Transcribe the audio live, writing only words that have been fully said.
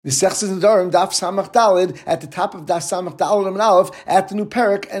Mesechus Nedarim, Daf Samach Daled, at the top of Daf Samach Daled and Aleph, at the new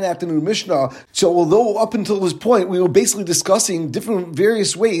Perek and at the new Mishnah. So although up until this point we were basically discussing different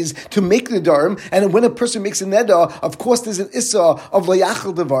various ways to make Nedarim, and when a person makes a Neder, of course there's an Issa of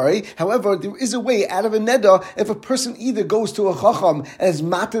Layachal Devari. However, there is a way out of a Neder if a person either goes to a Chacham and is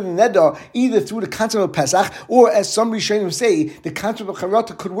matter the Neder, either through the concept of Pesach, or as some Rishonim say, the concept of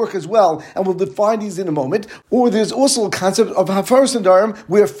Charata could work as well, and we'll define these in a moment. Or there's also a concept of Hafaras Nedarim,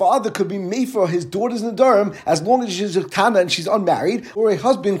 where father could be made for his daughter's Nedarim as long as she's a Tana and she's unmarried, or a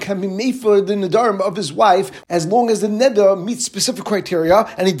husband can be made for the Nedarim of his wife as long as the Neder meets specific criteria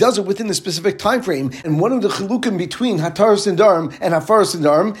and he does it within a specific time frame. And one of the chilukim between Hataras Nedarim and Hafaras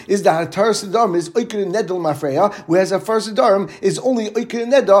Nedarim is that Hataras Nedarim is Oiker Nedel Mafreya, whereas Hafaras Nedarim is only Oiker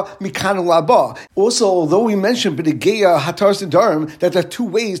Neder Mikan Laba. Also, although we mentioned B'Negeya Hataras Nedarim that there are two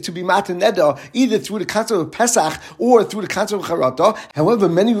ways to be Matan Neder, either through the concept of Pesach or through the concept of Charata. However,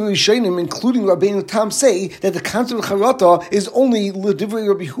 many Rishonim, including Rabbeinu Tam, say that the concept of Charata is only L'divrei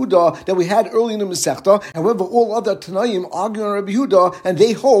Rabbi Huda that we had early in the Masechta. However, all other Tanaim argue on Rabbi Huda, and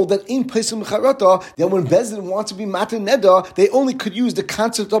they hold that in Pesach Charata, that when Bezdin wants to be Matan Neder, they only could use the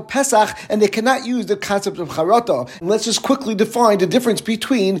concept of Pesach, and they cannot use the concept of Charata. And let's just quickly define the difference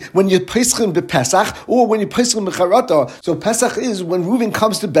between when you Pesachim Pesach or when you Pesachim Charata. So Pesach is when Reuven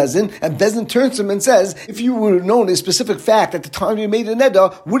comes to Bezdin, and Bezdin turns to him and says, if you would have known a specific fact at the time you made a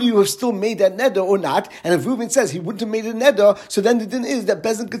Neder, would you have still made that neder or not? And if Reuven says he wouldn't have made a neder, so then the din is that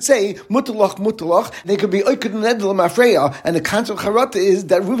Bezdin could say mutalach mutalach. They could be oiked neder l'mafreya. And the concept of charata is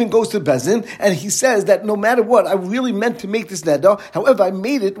that Reuven goes to Bezdin and he says that no matter what, I really meant to make this neder. However, I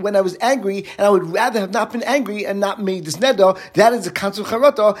made it when I was angry, and I would rather have not been angry and not made this neder. That is the concept of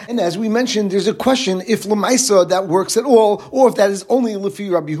charata. And as we mentioned, there's a question if l'maisa that works at all, or if that is only l'fi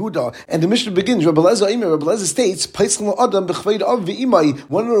Rabbi Huda. And the Mishnah begins. Rabbi Lezer states,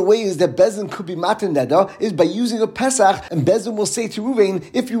 one of the ways that Bezdin could be matan neder is by using a Pesach, and Bezdin will say to Reuven,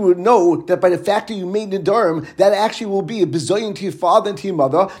 if you would know that by the fact that you made Nedarim, that actually will be a bezoyin to your father and to your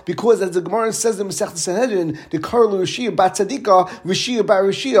mother, because as the Gemara says in Masechet Sanhedrin, the Karlu Rishia Bat Tzadika, Rishia Bar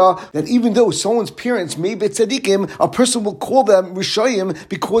Rishia, that even though someone's parents may be tzadikim, a person will call them Rishayim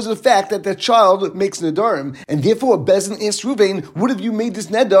because of the fact that their child makes Nedarim. And therefore Bezdin asked Reuven, would have you made this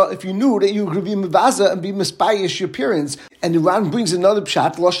neder if you knew that you could be Mevaza and be Mispayish your parents? And the Ran brings another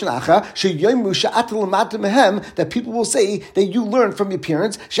pshat, that people will say that you learn from your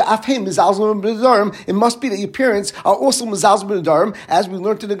parents. It must be that your parents are also mezalzel b'nedarim, as we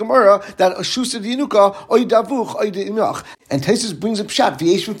learned in the Gemara that ashusa dinuka oy davuch oy deimach. And Taisus brings a pshat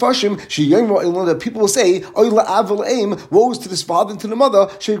v'yesh v'farshim that people will say oy la'av v'la'im, woes to this father and to the mother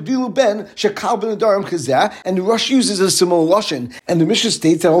she'gdilu ben shekal b'nedarim kazeh. And the Rosh uses a similar lashon. And the Mishnah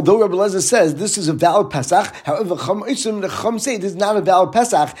states that although Rabbi Lezer says this is a valid Pesach, however the Chacham say this is not a valid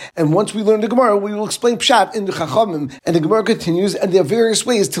Pesach. And once we learn the Gemara, we will explain Pshat in the Chachamim. And the Gemara continues, and there are various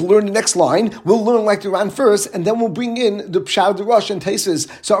ways to learn the next line. We'll learn like the Ran first, and then we'll bring in the Pshat of the Rosh and Taisus.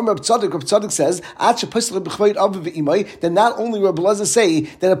 So Reb Tzadok says, that not only Reb Lezer say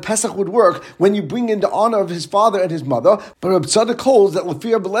that a Pesach would work when you bring in the honor of his father and his mother, but Reb Tzadok holds that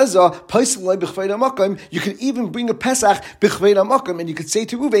Lefi Reb Lezer, you could even bring a Pesach b'chvei hamakom, and you could say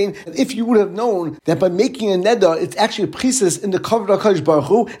to Reuven that if you would have known that by making a neder, it's actually a priestess in the cover of HaKadosh Baruch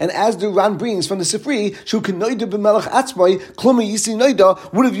Hu, and as the Ran brings from the Sifri,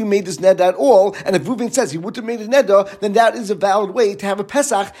 would have you made this neder at all? And if Reuven says he would have made a neder, then that is a valid way to have a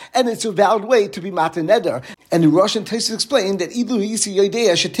Pesach, and it's a valid way to be matan neder. And the Rosh and Taisus explained that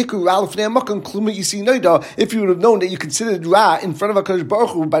if you would have known that you considered Ra in front of HaKadosh Baruch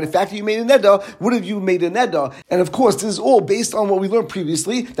Hu by the fact that you made a neder, would have you made a neder? And of course, this is all based on what we learned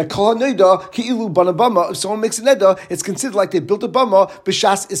previously, that kol neder ki'ilu bana bama. If someone makes a neder, it's considered like they built a bama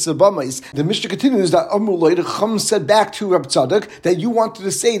b'shas isa bamas. The Mishnah continues that Amrullah, the Chum said back to Reb Tzadok that you wanted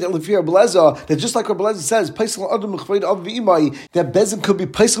to say that Lefi Reb Lezer, that just like Reb Lezer says, Paisel Adam Mechved Av V'imai, that Bezdin could be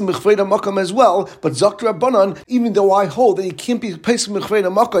Paisel Mechved HaMakom as well, but Zok Rabbanan, even though I hold that you can't be Paisel Mechved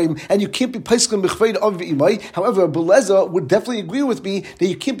HaMakom and you can't be Paisel Mechved Av V'imai, however, Reb Lezer would definitely agree with me that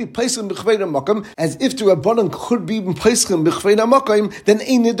you can't be Paisel Mechved HaMakom, as if the Rabbanan could be Paisel Mechved HaMakom, then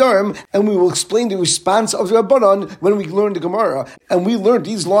Ein Nedarim, and we will explain the response of the Rabbanan when we learn the Gemara. And we learned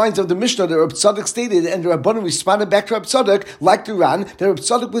these lines of the Mishnah that Reb Tzadok stated, and the Rabbanan responded back to Reb Tzadok like the Ran, that Reb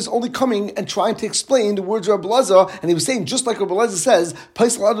Tzadok was only coming and trying to explain the words of Reb Lezer, and he was saying just like Reb Lezer says,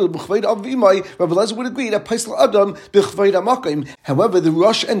 Paisel Adam b'chved av v'imai, Reb Lezer would agree that Paisel Adam b'chved hamakom. However, the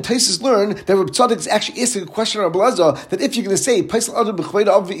Rosh and Taisus learn that Reb Tzadok is actually asking a question of Reb Lezer, that if you're going to say Paisel Adam b'chved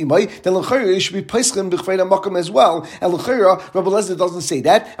av v'imai, then l'chayra you should be Paisel b'chved hamakom as well. And l'chayra, Reb Lezer doesn't say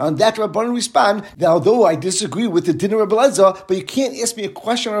that. And on that Rabbanan respond that although I disagree with the din of Reb Lezer, but you can't ask me a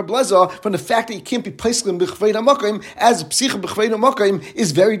question on Rabbi from the fact that you can't be paislim b'chvei hamakim, as psicha b'chvei hamakim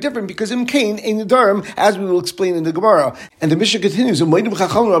is very different, because im kain ein nedarim, as we will explain in the Gemara. And the Mishnah continues, and the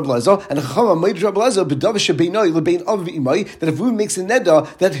Chacham Rabbi that if Reuven makes a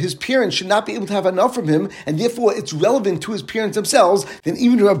neder that his parents should not be able to have enough from him, and therefore it's relevant to his parents themselves, then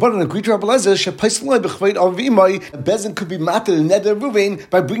even the Rabbanan agreed to Rabbi Lezer, Bezin could be matter the neder of Reuven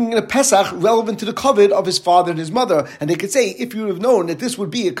by bringing in a Pesach relevant to the covet of his father and his mother. And they could say, if you would have known that this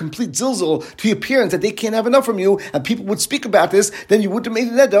would be a complete zilzal to your parents, that they can't have enough from you, and people would speak about this, then you wouldn't have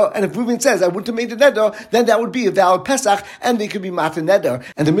made a neder. And if Reuven says, I wouldn't have made a neder, then that would be a valid Pesach, and they could be matter neder.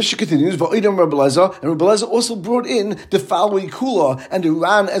 And the Mishnah continues, and Rabbi Lezer also brought in the following kula, and the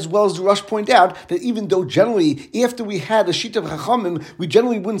Ran as well as the Rosh point out that even though generally after we had a sheet of Chachamim, we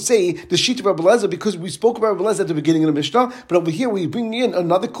generally wouldn't say the sheet of Rabbi Lezer, because we spoke about Rabbi Lezer at the beginning of the Mishnah, but over here we bring in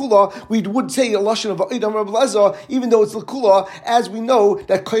another kula, we would say a lashon of Oidam Rabbi Lezer, even though it's the kula, as we know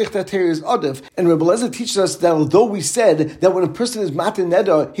that koyach tater is adif. And Rabbi Lezer teaches us that although we said that when a person is matin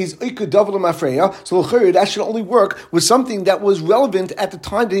neder, he's oika davar l'mafreya, so that should only work with something that was relevant at the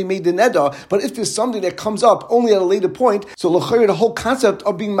time that he made the neder. But if there's something that comes up only at a later point, so the whole concept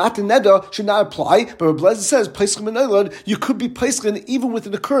of being matin neder should not apply. But Rabbi Lezer says, you could be peischin even with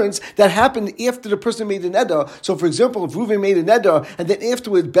an occurrence that happened after the person made the neder. So for example, if Reuven made a neder, and then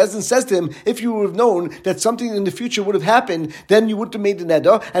afterwards Bezin says to him, if you would have known that something in the future would have happened, then you wouldn't have made the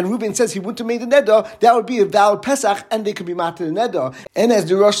neder, and Reuven says he wouldn't have made the neder, that would be a valid Pesach, and they could be matin neder. And as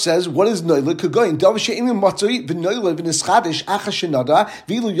the Rosh says, what is noiled? Could go in davar she'enim matzoi v'noiled v'nischadish achas shenada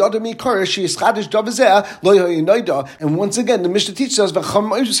v'ilu yada mikar she'ischadish davazeh lo yoyinoida. And once again, the Mishnah teaches us the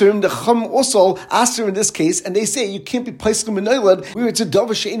Chum also asked in this case, and they say you can't be paiskim v'noiled where it's a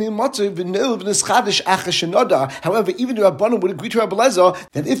davar she'enim matzoi v'noiled v'nischadish achas shenada. However, even the Rabbanan would agree to Rabbi Lezer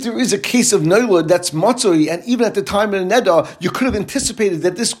that if there is a case of noiled that's matzoi, and even at the time of the neder, you could have anticipated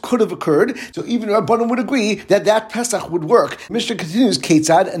that this could have occurred, so even the Rabbanan would agree that that Pesach would work. Mishnah continues,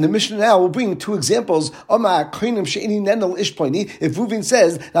 Ketzad, and the Mishnah now will bring two examples. If Reuven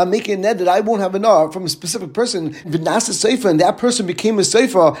says, I'm making a ned that I won't have enough from a specific person, V'nasa Seifa, and that person became a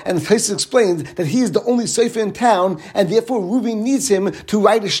Seifa, and the Tosfos explains that he is the only Seifa in town, and therefore Reuven needs him to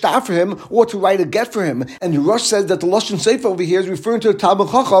write a shtar for him, or to write a get for him. And the Rosh says that the Lashon Seifa over here is referring to the Talmud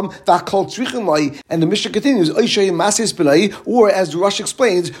Chacham, V'akol Tzrichin Lai, and the Mishnah continues, or as the Rosh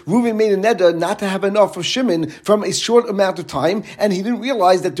explains, Reuven made a neder not to have enough of Shimon from a short amount of time, and he didn't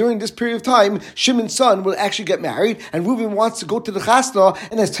realize that during this period of time, Shimon's son will actually get married, and Reuven wants to go to the chasna,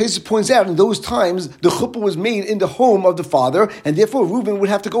 and as Tosfos points out, in those times, the chuppah was made in the home of the father, and therefore Reuven would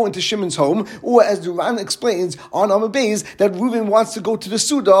have to go into Shimon's home, or as the Ran explains on Amud Beis, that Reuven wants to go to the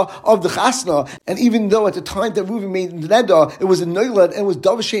suda of the chasna, and even though at the time that Reuven made the neder, it was a noilad, and it was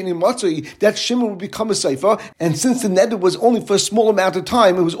davar she'enim matzoi, that Shimon would become a seifa, and since the neder was only for a small amount of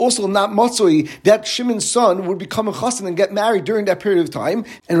time, it was also not matzoi, that Shimon's son would become a chassan and get married during that period of time,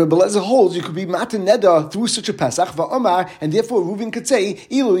 and Rabbi Lezer holds you could be matin neder through such a Pesach, va'omar, and therefore Reuven could say,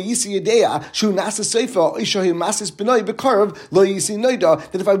 ilu yisi yedea, shu nasa seifa, ishahi masis b'nai b'karv, lo yisi noida,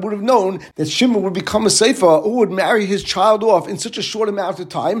 that if I would have known that Shimon would become a seifa, or would marry his child off in such a short amount of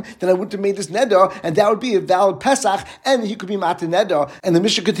time, then I wouldn't have made this neder, and that would be a valid Pesach, and he could be matin neder. And the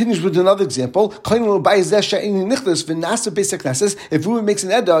Mishnah continues with another example, if Reuven makes an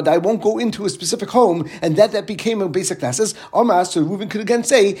neder that I won't go into a specific home, and that became a basic classes, so Reuven could again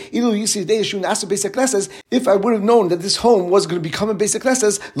say, if I would have known that this home was going to become a basic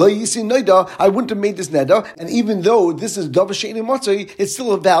classes, I wouldn't have made this neder, and even though this is davar she'enim matzoi, it's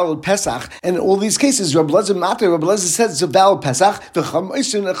still a valid Pesach. And in all these cases, Rabbi Lezer says it's a valid Pesach, the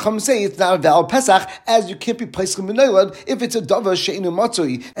Chum say it's not a valid Pesach, as you can't be peischin b'noilad if it's a davar she'enim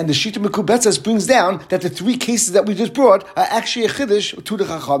matzoi. And the Shita Mekubetzes brings down that the three cases that we just brought are actually a chiddush to the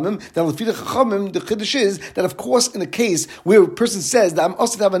Chachamim. That the Chachamim, the chiddush is that of course in a case where a person says that I'm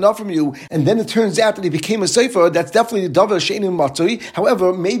also to have enough from you, and then it turns out that he became a seifer, that's definitely the davar she'enim matzoi.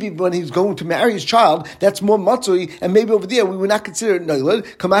 However, maybe when he's going to marry his child, that's more matzoi, and maybe over there we would not consider it noilad.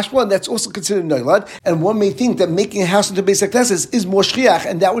 Kamash one, that's also considered noilad, and one may think that making a house into basic classes is more shchiach,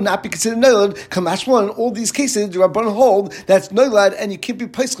 and that would not be considered noilad. Kamash one, in all these cases, the Rabbanan hold that's noilad, and you can't be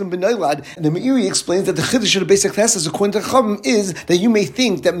peischin b'noilad. And the Meiri explains that the chiddush of the basic classes, according to Chachamim, is that you may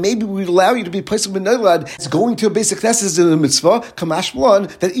think that maybe we would allow you to be peischin b'noilad. It's going to a basic classes in a mitzvah. Kamash one,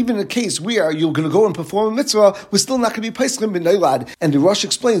 that even in a case where you're going to go and perform a mitzvah, we're still not going to be peischin b'noilad. And the Rosh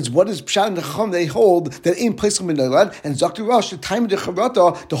explains what is pshat and the Chacham they hold that ain't peischin b'noilad. And Zakti Rosh, the time of the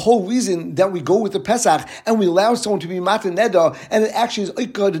charata, the whole reason that we go with the Pesach and we allow someone to be matan neder, and it actually is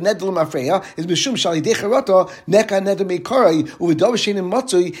oikah the neder l'mafreya, is mishum shalidei charata neka neder meikari u'v'davar she'enim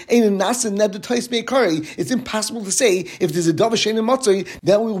matzoi ein nasa neder tais meikari. It's impossible to say, if there's a davar she'ein matzah,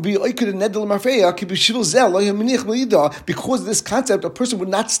 then we will be oiked in neder l'marfeya ki b'shivul zeh lo yaminich l'ida. Because of this concept, a person would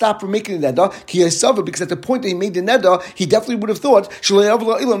not stop from making the neder ki yasava, because at the point that he made the neder, he definitely would have thought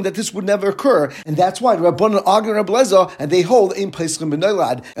that this would never occur, and that's why the Rabbanan argue Rabbi Lezer, and they hold ein peischlim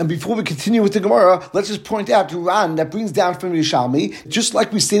b'noilad. And before we continue with the Gemara, let's just point out to Ran that brings down from Yerushalmi, just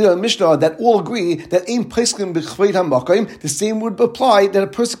like we stated in Mishnah, that all agree that ein peischlim b'chved hamakom. The same would apply that a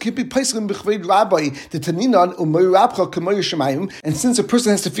person can be peischlim b'chved rabbi. The Taninan u'may rabcha k'may Shemayim, and since a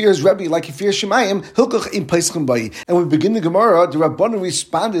person has to fear his Rebbe like he fears Shemayim, hilkach ein peischlim bai. And we begin the Gemara. The Rabbanan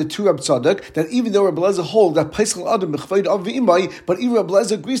responded to Rabbi Tzadok that even though Rabbi Lezer holds that peischlim adam b'chved av v'imai, but even Rabbi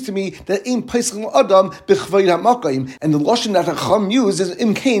Lezer agrees to me that ein peischlim adam b'chved hamakom, and the lashon that the Chacham used is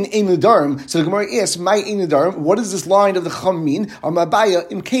imkain ein nedarim. So the Gemara asks, "My ein nedarim? What does this line of the Chacham mean?" Or Mabaya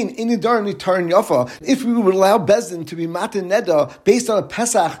imkain ein nedarim nitarn yafa. If we would allow Bezdin to be matan neder based on a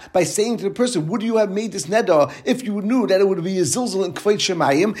Pesach by saying to the person, "Would you have made this neder if you knew that it would be a zilzal in kvod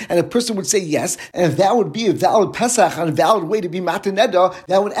shemayim?" and a person would say yes, and if that would be a valid Pesach and a valid way to be matan neder,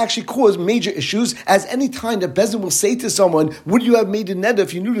 that would actually cause major issues. As any time that Bezdin will say to someone, "Would you have made a neder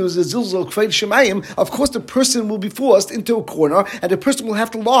if you knew there was a zilzal kvod shemayim?" of course the person will be forced into a corner, and the person will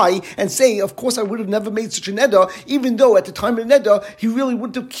have to lie and say, "Of course I would have never made such a neder," even though at the time of the neder he really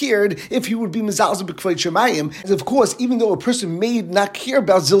wouldn't have cared if he would be mezalzel b'kvod shemayim. And of course, even though a person may not care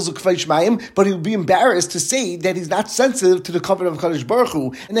about zilzal kvod shemayim, but he would be embarrassed to say that he's not sensitive to the covenant of Kadosh Baruch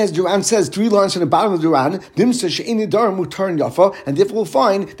Hu. And as Duran says, 3 lines from the bottom of Duran, Dimsa she'ein nedarim mutar yafa, and therefore we'll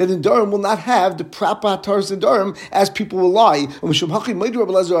find that the nedarim will not have the proper hataras nedarim as people will lie.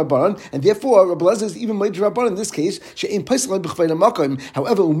 And therefore Rabbi Lezer is even made Rabban in this case.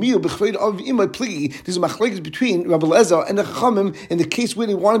 However, there's a machlekes between Rabbi Lezer and the Chachamim in the case where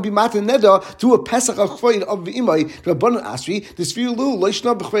they want to be matan neder to a Pesach of Chved of V'imai. Rabbanan Asri, this Fiulu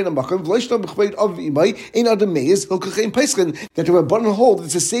Leishna b'Chved Hamakom, Leishna b'Chved of V'imai, Ein Adam Meis Hilkachein Peschin. That the Rabbanan hold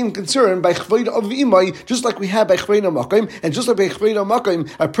it's the same concern by Chved of V'imai, just like we have by Chved Hamakom, and just like by Chved Hamakom,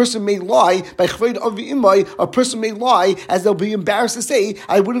 a person may lie by Chved of V'imai. A person may lie as they'll be embarrassed to say,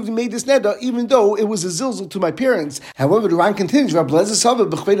 "I would have made this neder even though it was a zilzal to my parents." However, the Ran continues, Rabbi Lezer Sava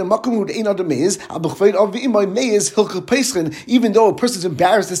b'Chved Hamakom who Ein Adam Meis, b'Chved of V'imai Meis Hilkach Peschin. Even though a person's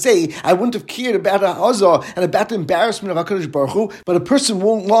embarrassed to say, "I wouldn't have cared about a hazah and about the embarrassment of HaKadosh Baruch Hu," but a person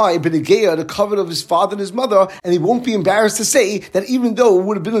won't lie b'negeya the covet of his father and his mother, and he won't be embarrassed to say that even though it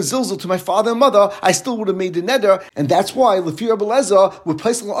would have been a zilzal to my father and mother, I still would have made the neder. And that's why Lefi Rabbi Lezer we're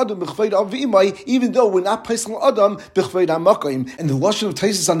Peschin Adam b'Chved of V'imai, even though we're not Peschin Adam b'Chved Hamakom. And the lashon of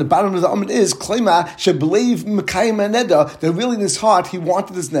Taisus on the bottom of the Amud is Klema shebleiv mekayim neder, that really in his heart he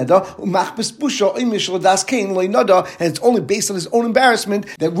wanted this neder, umachbes busha imish l'das kain lo'nada, and it's only based on his own embarrassment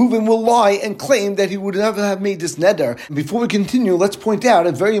that Reuven will lie and claim that he would never have made this neder. And before we continue, let's point out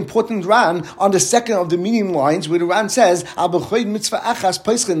a very important Ran on the second of the medium lines, where the Ran says mitzvah achas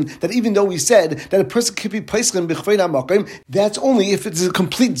peischin, that even though we said that a person can be peischin b'chved hamakom, that's only if it's a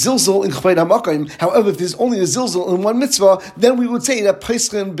complete zilzal in chved hamakom. However, if there's only a zilzal in one mitzvah, then we would say that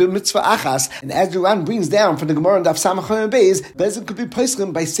peischin b'mitzvah achas. And as the Ran brings down from the Gemara and Daf Samach Beis, Bezin could be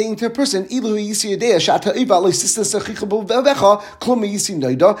peischin by saying to a person, "Ilu yisi yedei shata iva lo yisista sechicha b'vecha klum yisi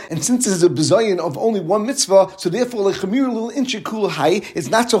noida." And since it's a bezayin of only one mitzvah, so therefore like chamir little inchi kul hai, it's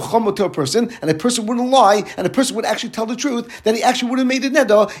not so chomo to a person, and a person wouldn't lie, and a person would actually tell the truth that he actually would have made a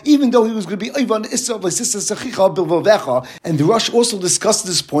neder, even though he was going to be ivan issa lo yisista sechicha b'vecha. And the Rosh also discussed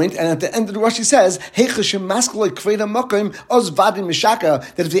this point, and at the end of the Rosh he says, "Heicha shemaskel kved hamakom oz vadim mishaka,"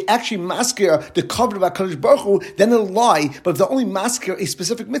 that if they actually masker the covenant of HaKadosh Baruch Hu, then they'll lie. But if they only masker a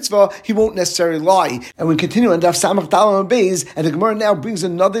specific mitzvah, he won't necessarily lie. And we continue on Daf Samach Daled and Beis, and the Gemara now brings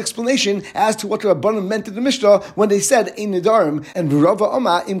another explanation as to what the Rabbanan meant in the Mishnah when they said Ein Nedarim and Rava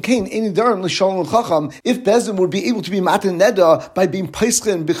Oma Imkain Ein Nedarim l'Shalom Chacham. If Bezdin would be able to be matan neder by being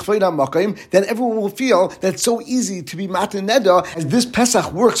peischin b'chved hamakom, then everyone will feel that it's so easy to be matan neder, as this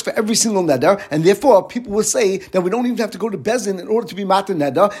Pesach works for every single neder, and therefore people will say that we don't even have to go to Bezdin in order to be matan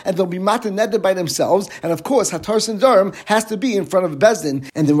neder, and they'll be matan neder by themselves. And of course, hataras nedarim has to be in front of Bezdin.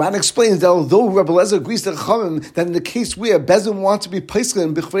 And the Ran explains that although Rabbi Lezer agrees to Chachamim that in the case where Bezdin wants to be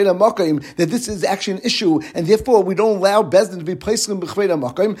peischin b'chved hamakom, that this is actually an issue, and therefore we don't allow Bezdin to be peischin b'chved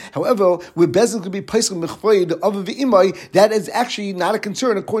hamakom. However, where Bezdin could be peischin b'chved of v'imai, that is actually not a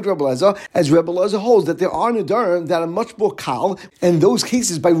concern according to Rabbi Lezer, as Rabbi Lezer holds that there are nedarim that are much more kal, and those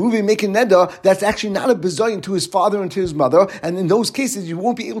cases by Reuven making neder, that's actually not a bezayin to his father and to his mother, and in those cases you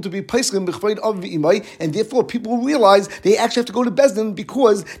won't be able to be peischin b'chved of v'imai, and therefore people will realize they actually have to go to Bezdin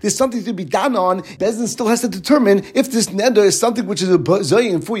because there's something to be done on. Bezdin still has to determine if this neder is something which is a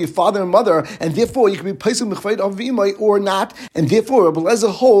bezayin for your father and mother, and therefore you can be peischin b'chved of v'imai or not, and therefore Rabbi Lezer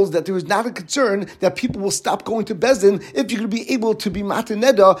holds that there is not a concern that people people will stop going to Bezdin if you're going to be able to be Matan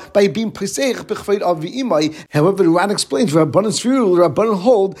Neda by being Pesach B'chvayid Av V'imai. However, the Ran explains, Rabbanan Svirul, Rabbanan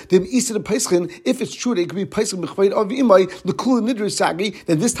hold, them Isa the Peschin, if it's true they could be Pesach B'chvayid Av V'imai, L'kul Nidr Sagi,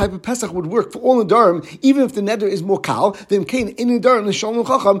 then this type of Pesach would work for all Nedarim, even if the Neder is more kal, then Kain in Nedarim and Shalom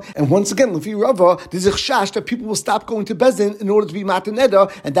Chacham. And once again, Lefi Rava, there's a chash that people will stop going to Bezdin in order to be Matan Neda,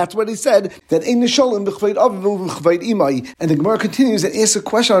 and that's why they said that Ein Nisholim B'chvayid Av V'chvayid Imai. And the Gemara continues and asks a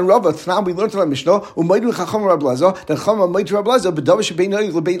question on Rava. Now we learned in our Mishnah, Umaydu Chacham Rab Lezer, that Chama Maydu Rab Lezer, B'davar Shebein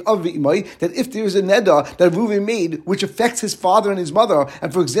Lebein Av V'imai, that if there is a Neda that Reuven made which affects his father and his mother,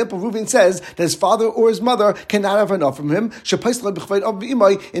 and for example, Reuven says that his father or his mother cannot have enough from him,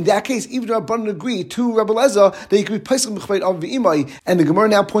 in that case, even Rabbanan agree to Rabbi Lezer that he could be Pesach B'chvayid Av V'imai. And the Gemara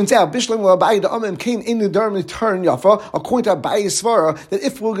now points out, Bishlam L'Abai Da'amim Kain in the Darm Turn Yafa, according to Abai Svara, that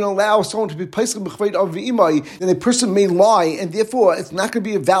if we're going to allow someone to be Pesach B'chvayid Av V'imai, then a person may lie, and therefore it's not going to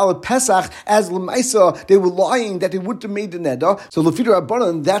be a valid Pesach, as L'maisa, they were lying that they wouldn't have made the Neda. So L'fidar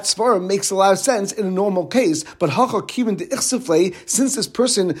Rabbanan, that Svara makes a lot of sense in a normal case, but Hacha Kivin de Ichsiflei, since this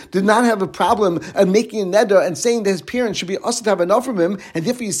person did not have a problem at making a Neda and saying that his parents should be asked to have enough from him, and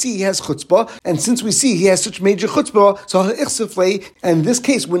therefore you see he has chutzpah, and since we see he has such major chutzpah, so Ichsiflei, and in this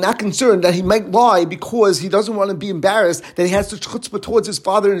case we're not concerned that he might lie because he doesn't want to be embarrassed that he has such chutzpah towards his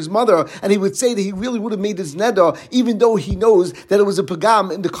father and his mother, and he would say that he really would have made his Neda, even though he knows that it was a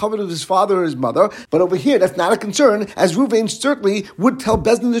pagam in the covenant of his father and his mother. But over here, that's not a concern, as Reuven certainly would tell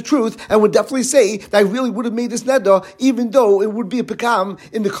Bezdin the truth and would definitely say that I really would have made this Neda, even though it would be a pagam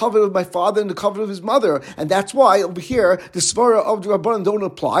in the covenant of my father and the covenant of his mother. And that's why over here the svara of the Rabbanan don't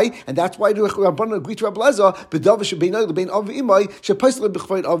apply, and that's why the Rabbanan agree to Rabbi Lezer, B'davar shebein lebein Av V'imai, shepaisel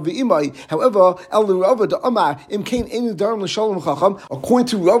b'chvayid Av V'imai. However, El Rava the Amar Im Kain Ein Darim L'Shalom Chacham, according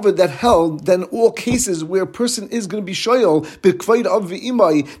to Rava that held that in all cases where a person is going to be shoyel b'chvayid Av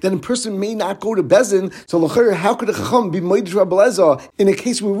V'imai, then a person may not go to Bezin. So l'chayr, how could a Chacham be moed Rabbi Lezer in a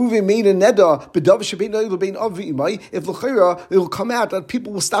case where Reuven made a Neda B'davar shebein lebein Av V'imai? If l'chayr it will come out that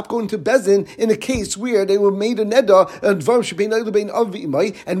people will stop going to Bezin in a case where they were made a Neda Dvar shebein lebein Av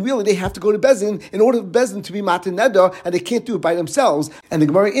V'imai, and really they have to go to Bezin in order for Bezin to be Matan Neda, and they can't do it by themselves. And the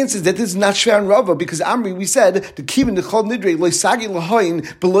Gemara answers that this is not Shver and Rava, because Amri, we said the Kivin the Chol Nidre Loisagi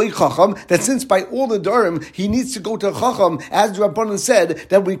Lahain Beloy Chacham, that since by all the Darim he needs to go to Chacham, as the Rabbanan said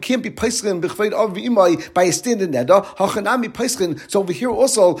that we can't be Peschin B'chvayid Av V'imai by a standard Neda Hachanami Peschin. So over here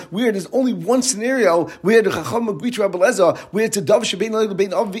also where there's only one scenario where the Chacham agree to Rabbi Lezer, where it's a Dav shebein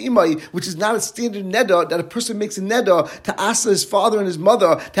lebein Av V'imai, which is not a standard Neda that a person makes a Neda to ask his father and his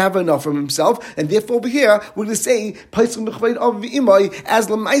mother to have enough from himself, and therefore over here we're going to say Peschin B'chvayid Av V'imai, as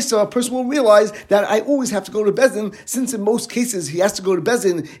L'maisa a person will realize that I always have to go to Bezin, since in most cases he has to go to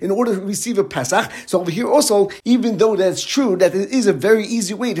Bezin in order to receive a Pesach. So over here also, even though that's true that it is a very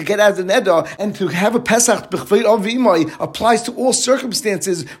easy way to get out of the Neda and to have a Pesach B'chvayid Av V'imai applies to all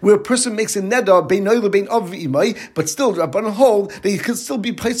circumstances where a person makes a Neda Beinoy Lebein Av V'imai, but still Rabbanan hold that you can still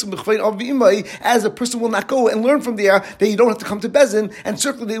be placed B'chvayid Av V'imai, as a person will not go and learn from there that you don't have to come to Bezin, and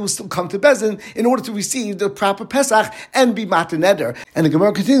certainly they will still come to Bezin in order to receive the proper Pesach and be Matan Neder. And the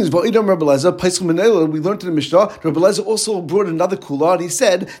Gemara continues, V'idam Rabbi Lezer, Pesach Menela, we learned in the Mishnah, Rabbi Lezer also brought another kula, and he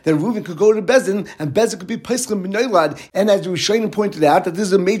said that Reuven could go to Bezin, and Bezin could be Pesach Menelad. And as the Rishonim pointed out, that this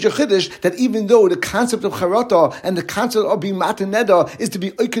is a major chiddush, that even though the concept of charata and the concept of being Matan Neder is to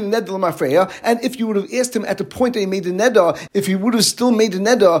be Oikin Neder L'Mafreya, and if you would have asked him at the point that he made the Neder, if he would have still made the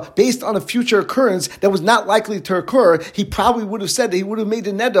Neder based on a future occurrence that was not likely to occur, he probably would have said that he would have made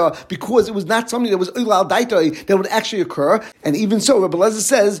the Neder because it was not something that was Oilal Daitoi that would actually occur. And even so, Rabbi Lezer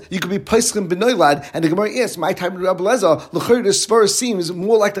says you could be Peschin B'noilad, and the Gemara asks, my time with Rabbi Lezer, l'chayr the Svar seems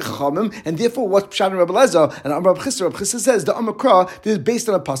more like the Chachamim, and therefore what's Pshat in Rabbi Lezer? And Rabbi Chissa says the Amakra is based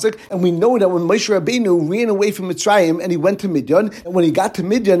on a pasuk, and we know that when Moshe Rabbeinu ran away from Mitzrayim and he went to Midian, and when he got to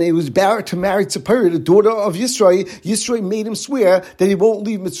Midian, he was bound to marry Tzipora, the daughter of Yisro. Yisro made him swear that he won't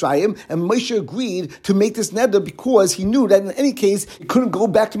leave Mitzrayim, and Moshe agreed to make this neder because he knew that in any case he couldn't go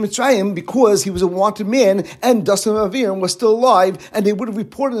back to Mitzrayim because he was a wanted man, and Dasan Aviram was still alive, and they would have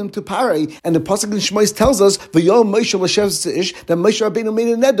reported him to Parai. And the pasuk in Shmos tells us V'yom Moshe l'shev seish, that Moshe Rabbeinu made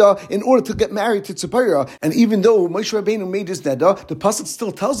a neder in order to get married to Tzipora. And even though Moshe Rabbeinu made this neder, the pasuk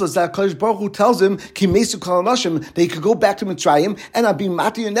still tells us that Kadosh Baruch Hu tells him Ki mesu kol anashim, that he could go back to Mitzrayim and not be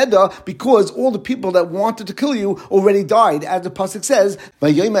mati neder because all the people that wanted to kill you already died. As the pasuk says,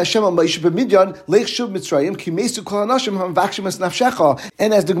 V'yom Hashem al Moshe b'Midian leich shuv Mitzrayim Ki mesu kol anashim hamvakshim es nafshecha.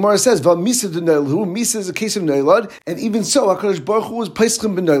 And as the Gemara says, V'misa de Neilhu, Misa is a case of Neilad, and even so, HaKadosh Baruch Hu was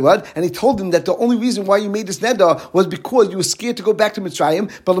Peschin b'Neilad, and he told him that the only reason why you made this neder was because you were scared to go back to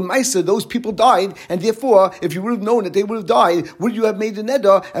Mitzrayim, but L'maisa, those people died, and therefore, if you would have known that they would have died, would you have made the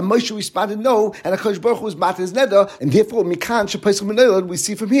neder? And Moshe responded no, and HaKadosh Baruch Hu was mat his neder, and therefore mikan shepaisel b'noilad. We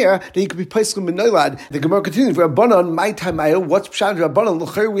see from here that he could be paisel b'noilad. The Gemara continues, Rabbanan, my time, what's pshat Rabbanan?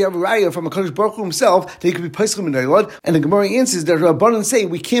 L'chayr, we have a raya from HaKadosh Baruch Hu himself that he could be paisel b'noilad, and the Gemara answers that Rabbanan say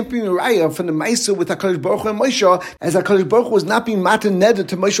we can't bring a raya from the Maisa with HaKadosh Baruch Hu and Moshe, as HaKadosh Baruch Hu was not being mat and neder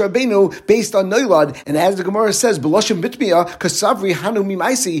to Moshe Rabbeinu based on noilad, and as the Gemara says, B'loshem bitmiya kasavri hanu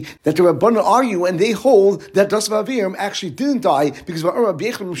mimaisi, that the Rabbanan argue and they hold that Dasav Aviram actually didn't die because Rabbi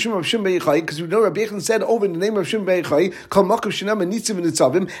Yechon because we know Rabbi Yechon said over in the name of Shim Beichai, Kol Makom Shinam and Nitzim and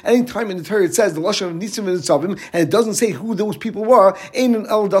Nitzavim. Anytime in the Torah it says the lashon of Nitzim and Nitzavim, and it doesn't say who those people were, Ein and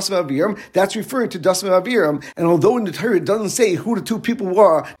El Dasav Aviram, that's referring to Dasav Aviram. And although in the Torah it doesn't say who the two people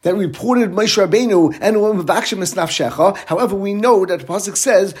were that reported Moshe Rabbeinu and Mavakshim Esnafshecha, however, we know that the pasuk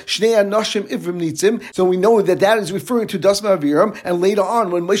says Shnei Anoshim Ivrim Nitzim, so we know that that is referring to Dasav Aviram. And later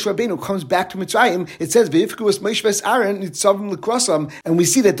on, when Moshe Rabbeinu comes back to Mitzrayim, it says Ve'ifku Moshe Ves Aaron Nitzavim L'Krasam, and we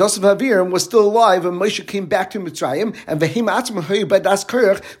see that Dasav Aviram was still alive when Moshe came back to Mitzrayim, and and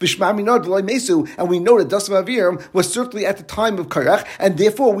we know that Dasav Aviram was certainly at the time of Korach, and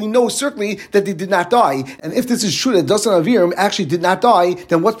therefore we know certainly that they did not die. And if this is true that Dasav Aviram actually did not die,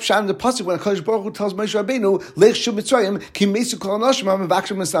 then what's pshat in the pasuk when HaKadosh Baruch Hu tells Moshe Rabbeinu Lech Shel Mitzrayim Ki Mesu Kol Anashim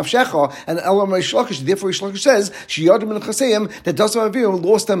HaMevakshim Esnafshecha, and Elam Reish Lakish, therefore Reish Lakish says Sheyadim and Chaseim that Dasav Aviram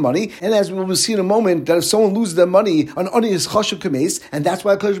lost their money, and as we will see in a moment that if someone loses their money on Ani is Chashav Kames, and that's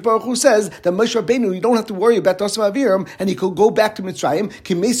why HaKadosh Baruch Hu says that Moshe Rabbeinu, you don't have to worry about Dasav Aviram, and he could go back to Mitzrayim.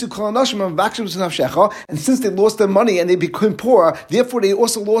 And since they lost their money and they became poor, therefore they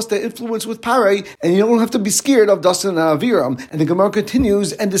also lost their influence with Parai, and you don't have to be scared of Dasav Aviram. And the Gemara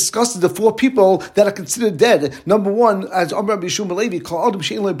continues and discusses the four people that are considered dead. Number one, as Amar Bishum Levi,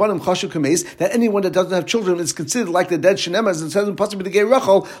 that anyone that doesn't have children is considered like the dead. Shenem, as it says in Pasuk B'Negei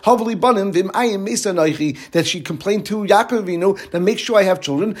Rachel, Havli Banim Vim Ayim Mesa Noichi, that she complained to Yaakov Avinu that make sure I have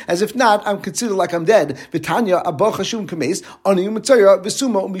children, as if not, I'm considered like I'm dead. Vitanya Abba Chashum Kames, Ani Mitzayah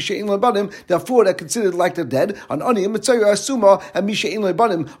Vesuma Misha Lebanim, therefore they're considered like they're dead. On Ani Mitzayah Suma and Misha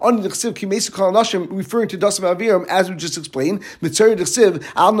Lebanim, Ani Dechsiv Kimes Kal Nashim, referring to Dasav Aviram, as we just explained. Mitzayah Dechsiv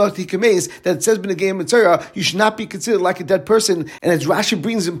Al Nati Kames, that it says B'Negei Mitzayah, you should not be considered like a dead person. And as Rashi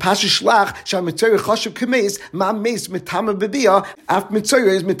brings in Pasha Shlach, Sham Mitzayah Chashav Kames, Ma Mes Mitama Bebia, after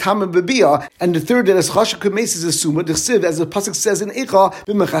Mitzayah is Mitama Bebia, and the third that is Chashav Kames is a Suma Dechsiv, as the pasuk says in Echa,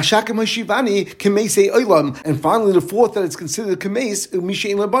 B'Mechashakim Hashivani Kamesei Olam. And finally, the fourth that is considered Kames,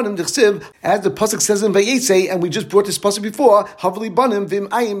 Mishain Lebanim Dechsiv, as the pasuk says in Vayetze, and we just brought this pasuk before, Havli Banim Vim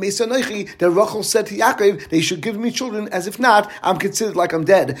Ayim Mesa Noichi, that Rachel said to Yaakov, they should give me children, as if not, I'm considered like I'm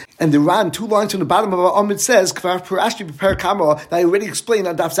dead. And the Ran, 2 lines from the bottom of our Amid says, Kvar Parashti B'Per Kama, that I already explained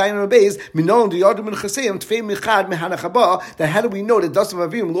on Daf Zayin and Abayz, Minon Diyadim and Chaseim Tfei Michad Mehanachaba, that how do we know that Dasav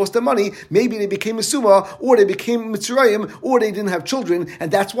Aviram lost their money? Maybe they became a Suma, or they became Mitzrayim, or they didn't have children,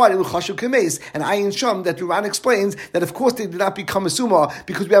 and that's why they were Chashav Kames. And Ayin Sham, that Duran explains that of course they did not become a Suma,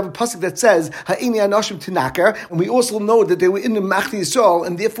 because we have a pasuk that says Ha'ini Anashim Tinakar, and we also know that they were in the Machni Yisrael,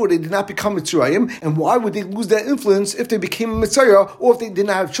 and therefore they did not become Mitzrayim. And why would they lose their influence if they became a Mitzrayim, or if they did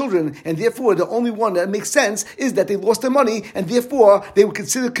not have children? And therefore the only one that makes sense is that they lost their money, and therefore they were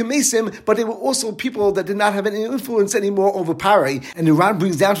considered Kamesim, but they were also people that did not have any influence anymore over Parai. And the Ran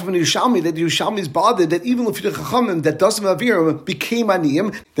brings down from the Yerushalmi that the Yerushalmi is bothered that even if the Chachamim that Dasav Aviram became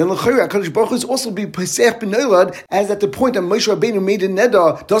Aniyim, then L'chayra HaKadosh Baruch Hu is also be Pesach B'Noilad, as at the point that Moshe Rabbeinu made a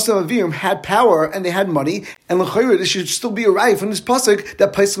neder, Dasav Aviram had power and they had money, and L'chayra there should still be a right from this pasuk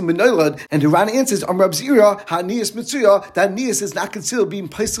that Pesach B'Noilad. And the Ran answers, Rab Zira Ha'niyas Mitzuya, that Niyas is not considered being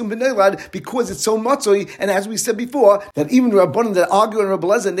Pesach B'Noilad because it's so matzoi. And as we said before, that even the Rabbanim that argue on Rabbi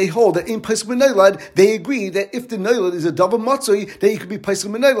Lezer, they hold that in Pesach B'Noilad, they agree that if the Noilad is a double matzoi, then it could be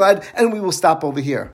Pesach B'Noilad. And we will stop over here.